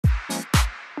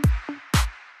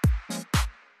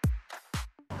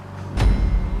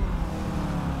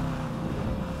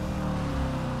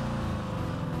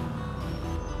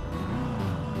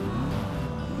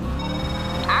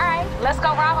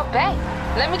Babe,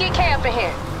 let me get Kay up in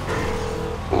here.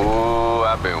 Ooh,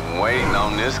 I've been waiting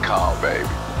on this call, baby.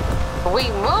 We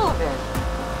moving.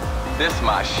 This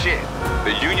my shit.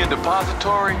 The Union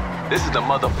Depository, this is the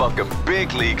motherfucking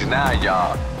big leagues now,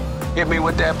 y'all. Hit me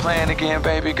with that plan again,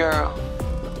 baby girl.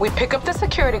 We pick up the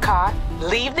security car,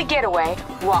 leave the getaway,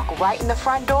 walk right in the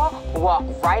front door, walk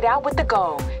right out with the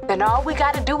gold. Then all we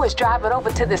gotta do is drive it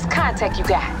over to this contact you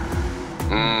got.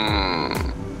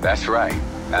 That's right.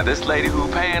 Now this lady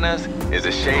who paying us is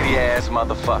a shady-ass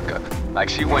motherfucker. Like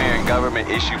she wearing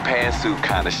government-issue pantsuit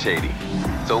kinda shady.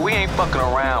 So we ain't fucking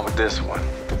around with this one.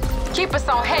 Keep us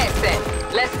on headset.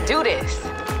 Let's do this.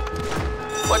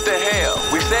 What the hell?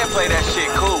 We said play that shit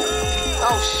cool.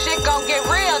 Oh, shit gon' get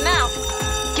real now.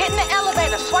 Get in the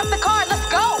elevator, swipe the card, let's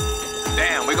go.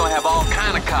 Damn, we gonna have all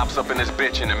kind of cops up in this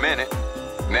bitch in a minute.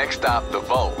 Next stop, the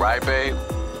vote, right, babe?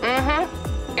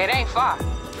 Mm-hmm. It ain't far.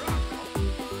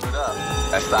 What up?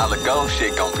 That solid gold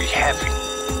shit gonna be heavy.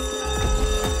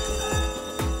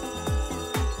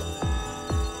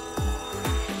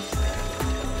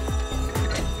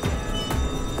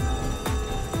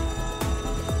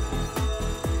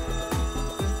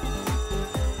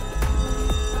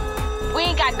 We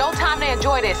ain't got no time to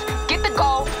enjoy this. Get the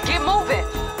gold, get moving.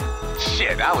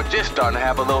 Shit, I was just starting to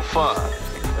have a little fun.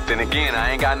 But then again,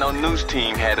 I ain't got no news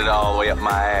team headed all the way up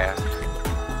my ass.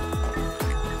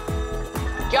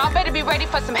 Y'all better be ready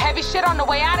for some heavy shit on the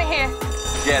way out of here.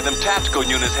 Yeah, them tactical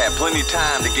units had plenty of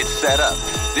time to get set up.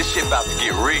 This shit about to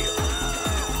get real.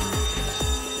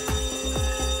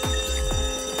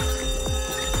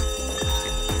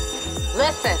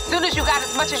 Listen, soon as you got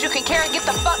as much as you can carry, get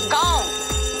the fuck gone.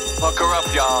 Fuck her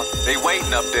up, y'all. They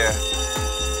waiting up there.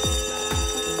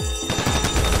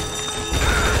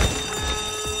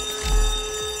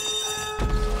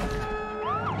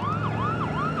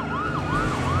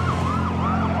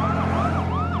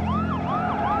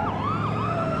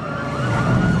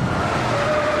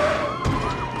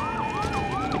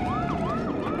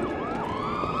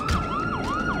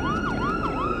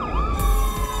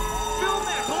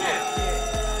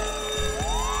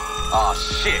 Oh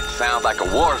shit, sounds like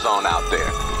a war zone out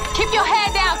there. Keep your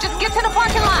head down, just get to the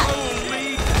parking lot.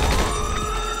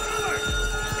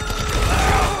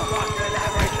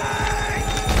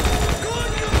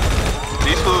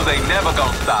 These fools ain't never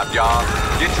gonna stop, y'all.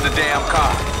 Get to the damn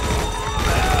car.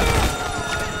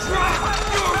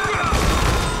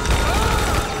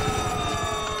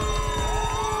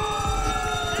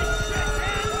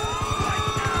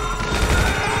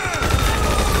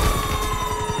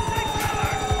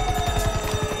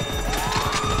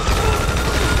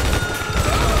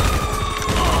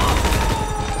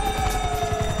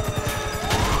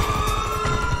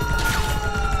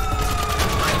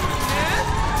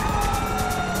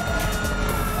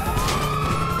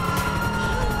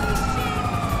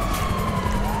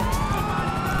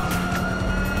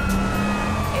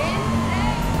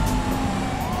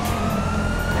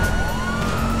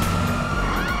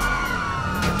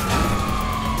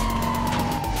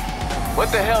 What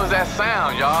the hell is that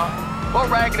sound, y'all? What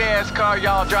ragged-ass car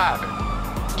y'all driving?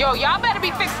 Yo, y'all better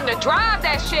be fixing to drive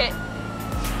that shit.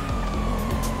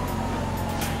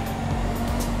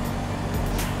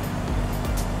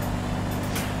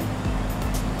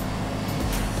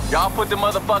 Y'all put the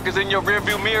motherfuckers in your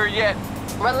rearview mirror yet?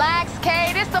 Relax,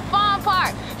 Kay, this the fun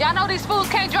part. Y'all know these fools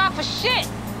can't drive for shit.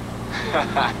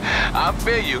 I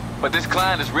feel you, but this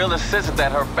client is real insistent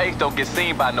that her face don't get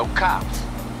seen by no cops.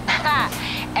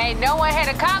 Ain't no one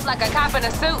hit a cop like a cop in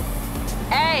a suit.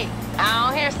 Hey, I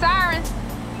don't hear sirens.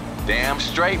 Damn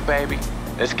straight, baby.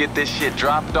 Let's get this shit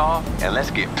dropped off and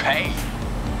let's get paid.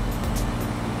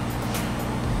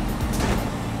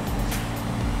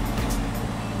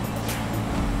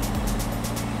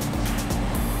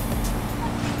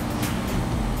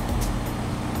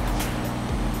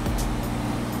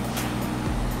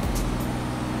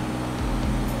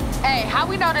 Hey, how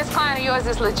we know this client of yours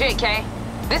is legit, Kay?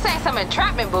 This ain't some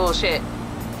entrapment bullshit.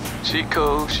 She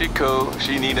cool, she cool.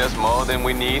 She need us more than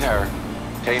we need her.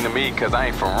 Came to me cause I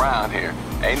ain't from around here.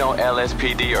 Ain't no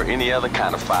LSPD or any other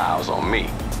kind of files on me.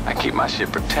 I keep my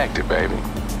shit protected, baby.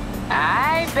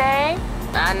 Aye, babe.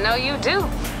 I know you do.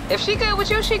 If she good with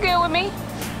you, she good with me.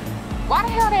 Why the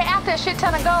hell they after a shit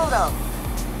ton of gold, though?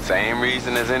 Same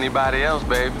reason as anybody else,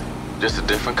 baby. Just a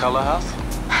different color hustle.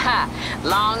 Ha!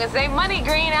 Long as they money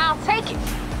green, I'll take it.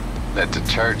 Let the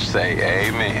church say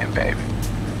amen, baby.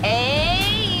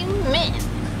 Amen.